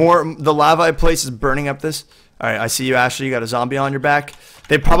 The lava I place is burning up this. All right, I see you, Ashley. You got a zombie on your back.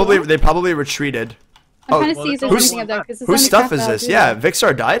 They probably retreated. I'm trying to well, see if there's there's who's- anything up there. 'cause the Whose zombie stuff is crap this? out, Yeah, dude.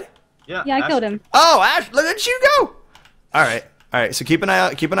 Vixar died. Yeah, I killed him. Oh, Ash, look at you go. All right. All right, so keep an eye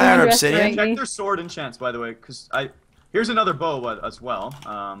out. Keep an eye on our obsidian. Underestimate. Check their sword enchants, by the way, because here's another bow as well.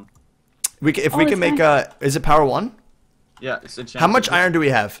 If we can make is it power 1? Yeah, it's enchanted. How much iron do we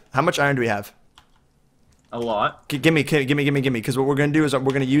have? How much iron do we have? A lot. Give me. Because what we're gonna do is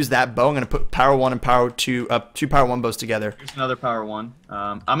we're gonna use that bow. I'm gonna put power 1 and power 2, 2 power 1 bows together. Here's another power 1.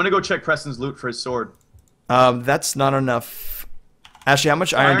 I'm gonna go check Preston's loot for his sword. That's not enough. Ashley, how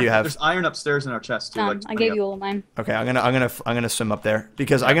much iron do you have? There's iron upstairs in our chest too. Like, I gave you all of mine. Okay, I'm gonna swim up there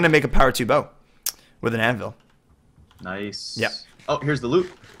because I'm gonna make a power 2 bow with an anvil. Nice. Yep. Oh, here's the loot.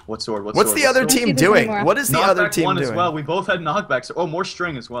 What sword? What's the other team doing? What is the other team one doing? as well. We both had knockbacks. Oh, more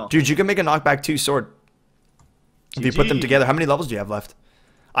string as well. Dude, you can make a knockback 2 sword. If you put them together, how many levels do you have left?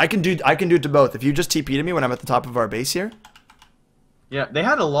 I can do it to both. If you just TP to me when I'm at the top of our base here. Yeah, they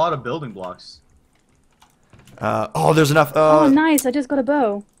had a lot of building blocks. Oh, there's enough. Oh, nice! I just got a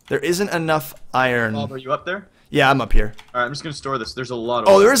bow. There isn't enough iron. Bob, are you up there? Yeah, I'm up here. All right, I'm just gonna store this. There's a lot of.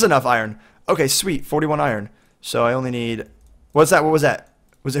 Oh, there is enough iron. Okay, sweet. 41 iron. So I only need. What's that? What was that?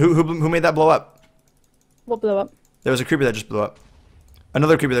 Was it who made that blow up? What blew up? There was a creeper that just blew up.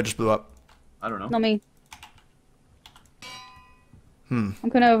 Another creeper that just blew up. I don't know. Not me. I'm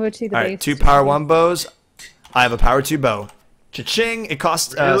going over to the All base. right, 2 power 1 bows. I have a power 2 bow. Cha-ching! It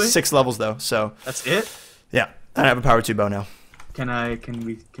costs Really? 6 levels though. So That's it. yeah, I have a power 2 bow now. Can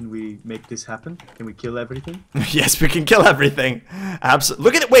we make this happen? Can we kill everything? Yes, we can kill everything. Absolutely.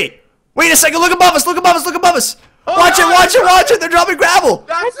 Look at it. Wait a second. Look above us. Look above us. Look above us. Oh, watch it. no, Watch it. Watch it. They're dropping gravel.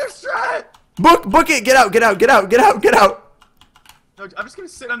 That's their strat. Book it. Get out. Get out. Get out. Get out. Get out. No, I'm just gonna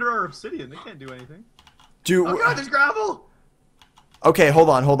sit under our obsidian. They can't do anything. Dude. Oh god, there's gravel. Okay, hold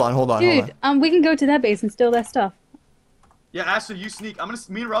on. Dude, we can go to their base and steal their stuff. Yeah, Ashley, you sneak.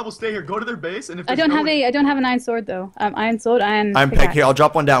 Me and Rob will stay here. Go to their base, and if I don't have an iron sword though. Iron sword, iron. I'm pickaxe. here. I'll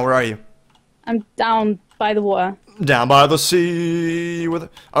drop one down. Where are you? I'm down by the water. Down by the sea. Oh,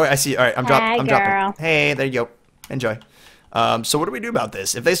 I see. All right, I'm dropping. Hey, there you go. Enjoy. So what do we do about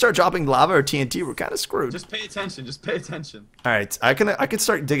this? If they start dropping lava or TNT, we're kind of screwed. Just pay attention. Just pay attention. All right, I can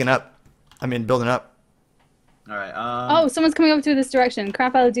start digging up. I mean, building up. All right. Oh, someone's coming over to this direction.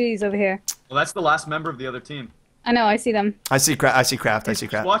 Crap out of duties over here. Well, that's the last member of the other team. I know. I see them. I see craft. He's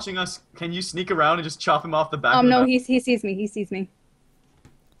watching us. Can you sneak around and just chop him off the back? No, he sees me. He sees me.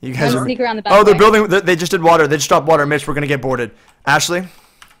 You guys sneak around the back. Oh, they're building. They just did water. They just dropped water. Mitch, we're gonna get boarded. Ashley.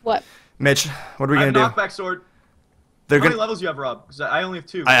 What? Mitch, what are we gonna do? Knockback sword. How many levels you have, Rob? 'Cause I only have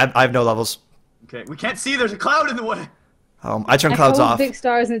 2. I have no levels. Okay, we can't see. There's a cloud in the way. I turn clouds off. Big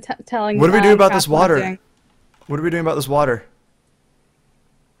stars and telling. What do we do about this Crap what I'm water? doing. What are we doing about this water?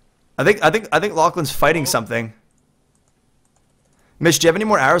 I think Lachlan's fighting something. Mitch, do you have any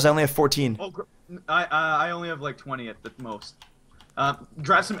more arrows? I only have 14. Oh, I only have like 20 at the most.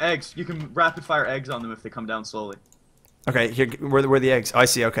 Grab some eggs. You can rapid fire eggs on them if they come down slowly. Okay, here, where are the eggs? Oh, I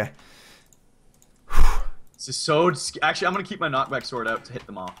see. Okay. This is so. Actually, I'm gonna keep my knockback sword out to hit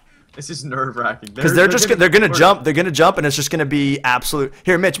them off. This is nerve wracking. Because they're gonna jump. They're gonna jump, and it's just gonna be absolute.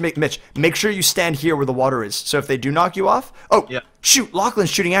 Here, Mitch, make sure you stand here where the water is. So if they do knock you off, oh, yeah. Shoot, Lachlan's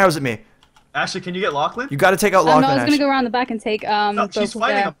shooting arrows at me. Ashley, can you get Lachlan? You got to take out Lachlan. No, I was Ashley. gonna go around the back and take No, she's both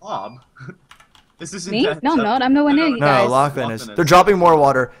fighting their- a mob. This is Me? intense. No, I'm not. I'm nowhere near you guys. No, Lachlan is. They're dropping more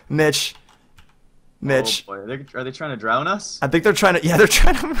water. Mitch. Oh boy, are they trying to drown us? I think they're trying to. Yeah, they're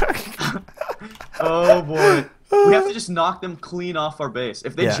trying to. Oh boy. We have to just knock them clean off our base.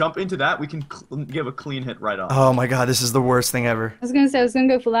 If they Yeah. jump into that, we can give a clean hit right off. Oh my god, this is the worst thing ever. I was gonna say I was gonna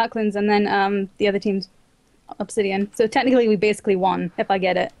go for Lachlan's and then the other team's obsidian. So technically we basically won if I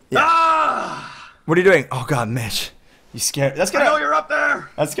get it. Yeah. Ah! What are you doing? Oh god, Mitch. You scared? That's I know gonna. you're up there.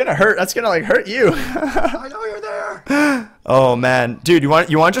 That's gonna hurt. That's gonna like hurt you. I know you're there. Oh man, dude, you want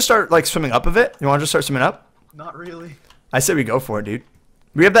to just start like swimming up of it? You want to just start swimming up? Not really. I say we go for it, dude.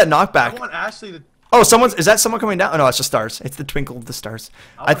 We have that I knockback. want Ashley to. Oh, is that someone coming down? Oh no, it's the stars. It's the twinkle of the stars.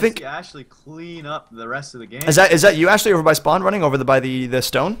 I think. See Ashley clean up the rest of the game. Is that you, Ashley, over by spawn, running over by the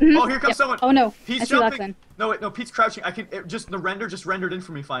stone? Oh, here comes someone. Oh no, Pete's I see jumping. Lachlan. No, wait, no, Pete's crouching. The render just rendered in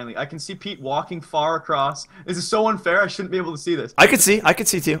for me finally. I can see Pete walking far across. This is so unfair. I shouldn't be able to see this. I could see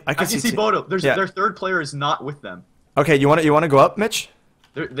too. I I can see too. Bodo. Yeah. Their third player is not with them. Okay, you want to go up, Mitch?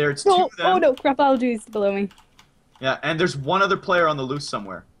 There's No, two of them. oh no, crap allergies below me. Yeah, and there's one other player on the loose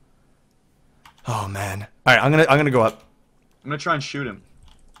somewhere. Oh man. All right, I'm gonna go up. I'm gonna try and shoot him.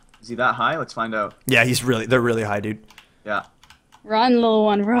 Is he that high? Let's find out. Yeah, they're really high, dude. Yeah. Run, little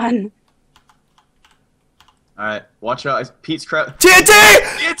one, run. All right, watch out. Pete's crouch. TNT!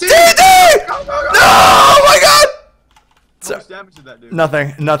 TNT! TNT! Go, go, go! No! Oh my god! How much damage did that do?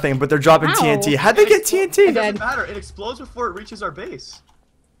 Nothing. But they're dropping Ow. TNT. How'd they get TNT? It doesn't matter. It explodes before it reaches our base.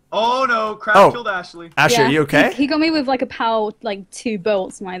 Oh no, Crab killed Ashley. Ashley, are you okay? He got me with like a power, like 2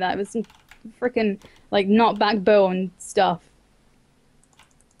 bolts, something like that. It was some freaking like knockback bow and stuff.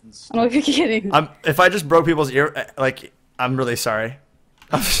 I don't know if you're kidding. If I just broke people's ear, like, I'm really sorry.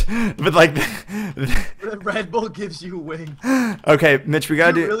 But like, Red Bull gives you wings. Okay, Mitch, we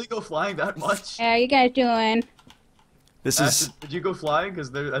gotta Did you do. really go flying that much? How you guys doing? This is. Did you go flying? Because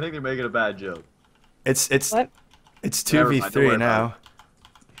I think they're making a bad joke. It's What? it's Never mind, don't 2v3 worry now. about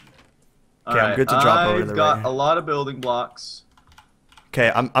Okay, I'm good to drop over the I've got way. a lot of building blocks.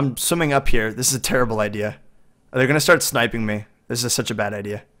 Okay, I'm swimming up here. This is a terrible idea. They're gonna start sniping me. This is such a bad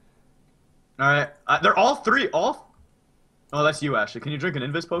idea. All right, they're all 3. Oh, that's you, Ashley. Can you drink an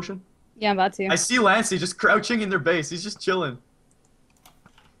Invis potion? Yeah, I'm about to. I see Lancey just crouching in their base. He's just chilling.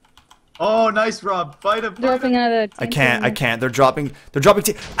 Oh, nice, Rob. Fight him. Dropping another. I can't. They're dropping.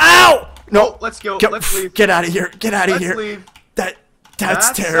 Ow! No. Let's go. Get, Let's leave. Get out of here. Get out of Let's here. leave.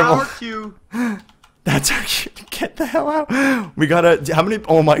 That's terrible. Our cue. That's our cue. Get the hell out. We gotta. How many?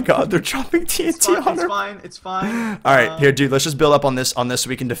 Oh my God! They're dropping TNT on her. It's fine. All right, here, dude. Let's just build up on this so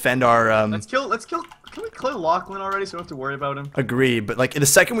we can defend our. Let's kill. Can we kill Lachlan already so we don't have to worry about him? Agree, but like the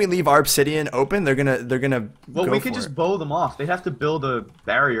second we leave our obsidian open, they're gonna. Well, go we for could just it. bow them off. They'd have to build a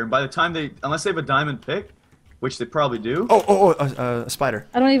barrier, and by the time unless they have a diamond pick, which they probably do. A spider.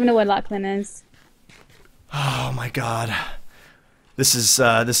 I don't even know where Lachlan is. Oh my God. This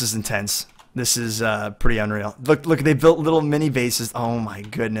is intense. This is pretty unreal. Look, they built little mini bases. Oh my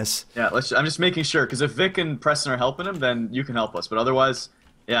goodness. Yeah, I'm just making sure, because if Vic and Preston are helping him, then you can help us. But otherwise,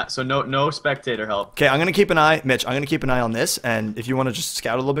 yeah. So no spectator help. Okay, I'm gonna keep an eye, Mitch. I'm gonna keep an eye on this, and if you want to just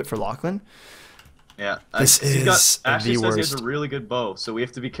scout a little bit for Lachlan. Yeah. This is Ashley the says he worst. has a really good bow, so we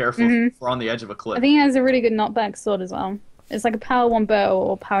have to be careful if we're on the edge of a cliff. I think he has a really good knockback sword as well. It's like a power 1 bow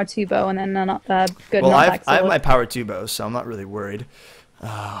or power 2 bow, and then a good Well, knockback I have sword. my power 2 bows, so I'm not really worried.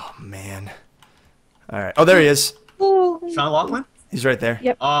 Oh man. All right. Oh, there he is. Ooh. Sean Lachlan? He's right there.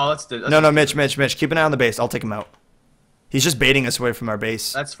 Yep. Oh, let's do. No, Mitch. Keep an eye on the base. I'll take him out. He's just baiting us away from our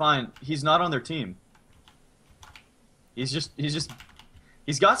base. That's fine. He's not on their team. He's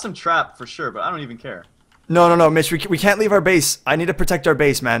got some trap for sure, but I don't even care. No, Mitch. We can't leave our base. I need to protect our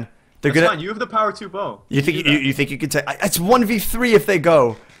base, man. They're That's gonna. fine. You have the power 2 bow. You think you could take? It's 1v3 if they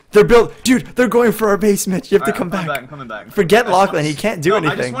go. They're built, dude. They're going for our base, Mitch. You have to come back. I'm coming back. Forget Lachlan. He can't do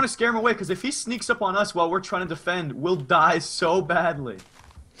anything. I just want to scare him away, because if he sneaks up on us while we're trying to defend, we'll die so badly.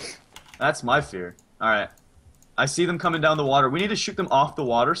 That's my fear. All right. I see them coming down the water. We need to shoot them off the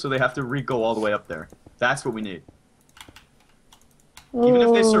water, so they have to re-go all the way up there. That's what we need. Even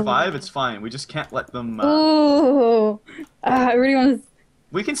if they survive, it's fine. We just can't let them. Ooh. I really want to.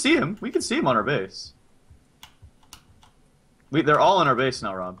 We can see him. We can see him on our base. They're all on our base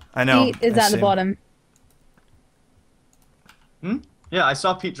now, Rob. I know. Pete is I at see the him. bottom. Yeah, I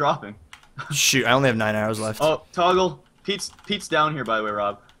saw Pete dropping. Shoot, I only have 9 arrows left. Oh, Toggle. Pete's down here, by the way,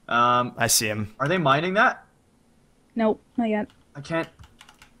 Rob. I see him. Are they mining that? Nope, not yet. I can't.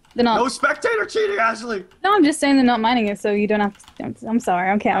 They're not. No spectator cheating, Ashley! No, I'm just saying they're not mining it, so you don't have to. I'm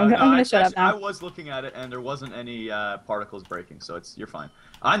sorry. Okay, I'm gonna shut up I now. was looking at it, and there wasn't any particles breaking, so you're fine.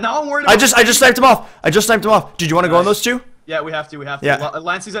 Now I'm worried I about... just sniped him off. Did you want to go on those two? Yeah, we have to. Yeah.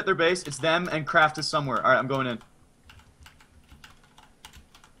 Lancey's at their base. It's them, and Kraft is somewhere. All right, I'm going in.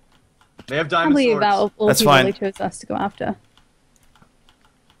 They have I can't diamond believe swords. that of all That's people fine. they chose us to go after.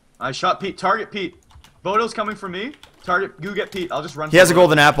 I shot Pete. Target Pete. Bodo's coming for me. Target. You get Pete. I'll just run. He has a forward.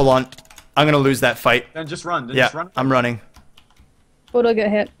 golden apple on. I'm gonna lose that fight. Then just run. Then Yeah, just run. I'm running. Bodo get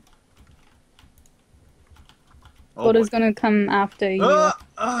hit. Oh, Bodo's boy. gonna come after you.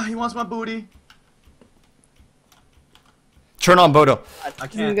 He wants my booty. Turn on Bodo. I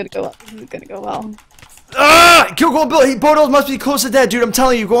This is can't. gonna go well. This is gonna go well. Kill Golden Bill. Bodo must be close to dead, dude. I'm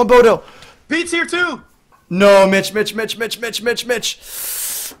telling you, go on Bodo. Pete's here too. No, Mitch.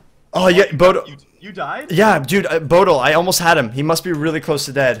 Oh yeah, Bodo. You died? Yeah, dude, Bodo. I almost had him. He must be really close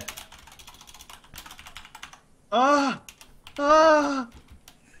to dead.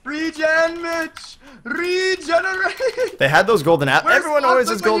 Regen, Mitch! Regenerate! They had those golden apples. Where's Everyone always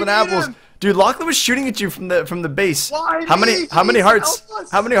Lachlan has when you golden need apples. him? Dude, Lachlan was shooting at you from the base. Why How many me? hearts? Help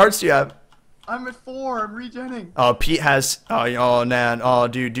us. How many hearts do you have? I'm at 4. I'm regenning. Oh, Pete has. Oh man. Oh,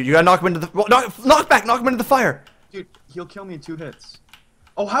 dude, you gotta knock him into the. Knock back. Knock him into the fire. Dude, he'll kill me in 2 hits.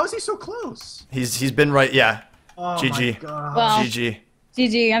 Oh, how is he so close? He's been right. Yeah. Oh GG. my god. Well, GG.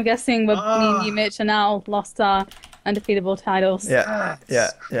 GG. I'm guessing me and you, Mitch, are now lost our undefeatable titles. Yeah. That's Yeah.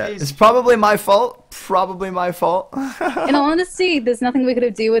 crazy. It's probably my fault. Probably my fault. In all honesty, there's nothing we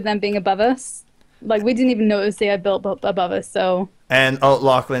could do with them being above us. Like, we didn't even notice they had built above us, so... And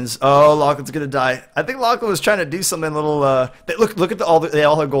Lachlan's gonna die. I think Lachlan was trying to do something a little. Look at they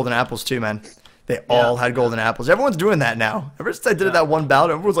all had golden apples too, man. They all had golden apples. Everyone's doing that now. Ever since I did it that one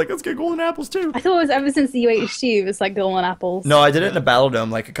battle, everyone's like, let's get golden apples too. I thought it was ever since the UHG, it was like golden apples. No, I did it in a battle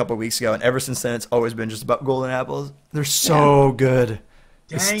dome like a couple of weeks ago, and ever since then, it's always been just about golden apples. They're so good.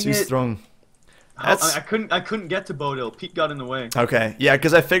 It's too strong. I couldn't get to Bodil. Pete got in the way. Okay, yeah,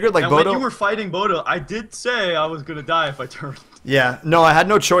 because I figured like when you were fighting Bodil, I did say I was gonna die if I turned. Yeah, no, I had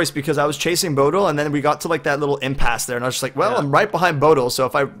no choice because I was chasing Bodil, and then we got to like that little impasse there, and I was just like, well, I'm right behind Bodil, so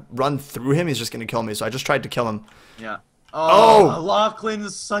if I run through him, he's just gonna kill me. So I just tried to kill him. Yeah. Oh,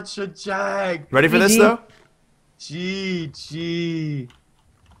 Lachlan's such a jag. Ready for this though? GG.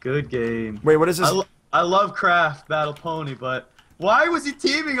 Good game. Wait, what is this? I love Craft Battle Pony, but why was he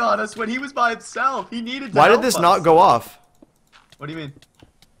teaming on us when he was by himself? He needed to Why help did this us. not go off? What do you mean?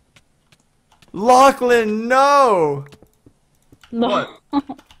 Lachlan, no! What?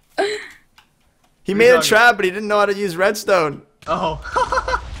 He made a trap, but he didn't know how to use redstone. Oh.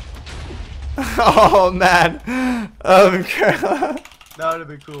 Oh, man. That would have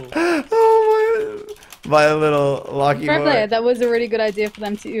been cool. Oh, my little lucky Fair boy. play, that was a really good idea for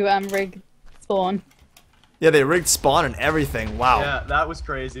them to rig spawn. Yeah, they rigged spawn and everything. Wow. Yeah, that was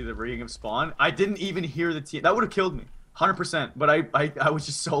crazy, the rigging of spawn. I didn't even hear the team. That would have killed me. 100%. But I was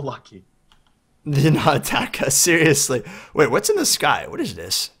just so lucky. Did not attack us, seriously. Wait, what's in the sky? What is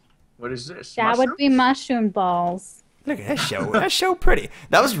this? What is this? That would be mushroom balls. Look at that show. That's so pretty.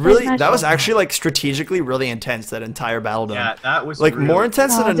 That was really, that was actually like strategically really intense, that entire battle dome. Yeah, that was like really more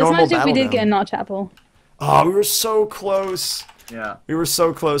intense than a normal just imagine if battle we did dome. get a notch apple. Oh, we were so close. Yeah. We were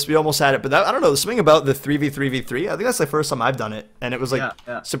so close. We almost had it. But that, I don't know, there's something about the 3v3v3. I think that's the first time I've done it. And it was like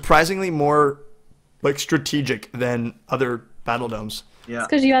surprisingly more like strategic than other battle domes. Yeah. It's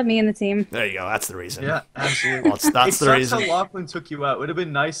because you had me in the team. There you go. That's the reason. Yeah, absolutely. Well, that's the reason. How Lachlan took you out. It would have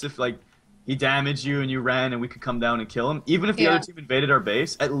been nice if like he damaged you and you ran and we could come down and kill him. Even if the other team invaded our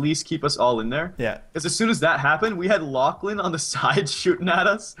base, at least keep us all in there. Yeah. Because as soon as that happened, we had Lachlan on the side shooting at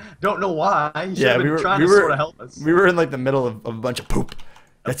us. Don't know why. He should have been trying to sort of help us. We were in like the middle of a bunch of poop.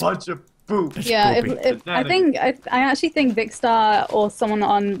 A bunch of poop. Yeah, I actually think Vicstar or someone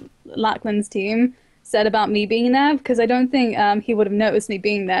on Lachlan's team said about me being there, because I don't think he would have noticed me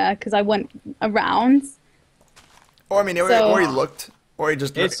being there because I went around. Or I mean, or he looked, or he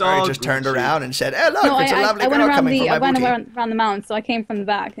just turned around and said, "Hey, look, it's a lovely girl coming from my booty." I went around the mountain, so I came from the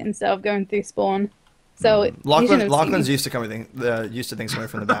back instead of going through spawn. So Lachlan's used to things coming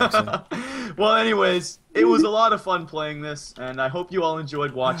from the back. So. Well, anyways, it was a lot of fun playing this, and I hope you all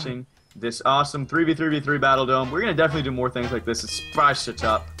enjoyed watching this awesome 3v3v3 Battle Dome. We're going to definitely do more things like this. It's spice it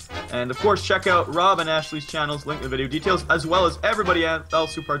up. And, of course, check out Rob and Ashley's channels, link in the video details, as well as everybody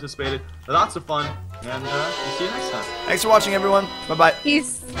else who participated. Lots of fun, and we'll see you next time. Thanks for watching, everyone. Bye-bye.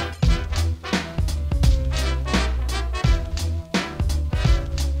 Peace.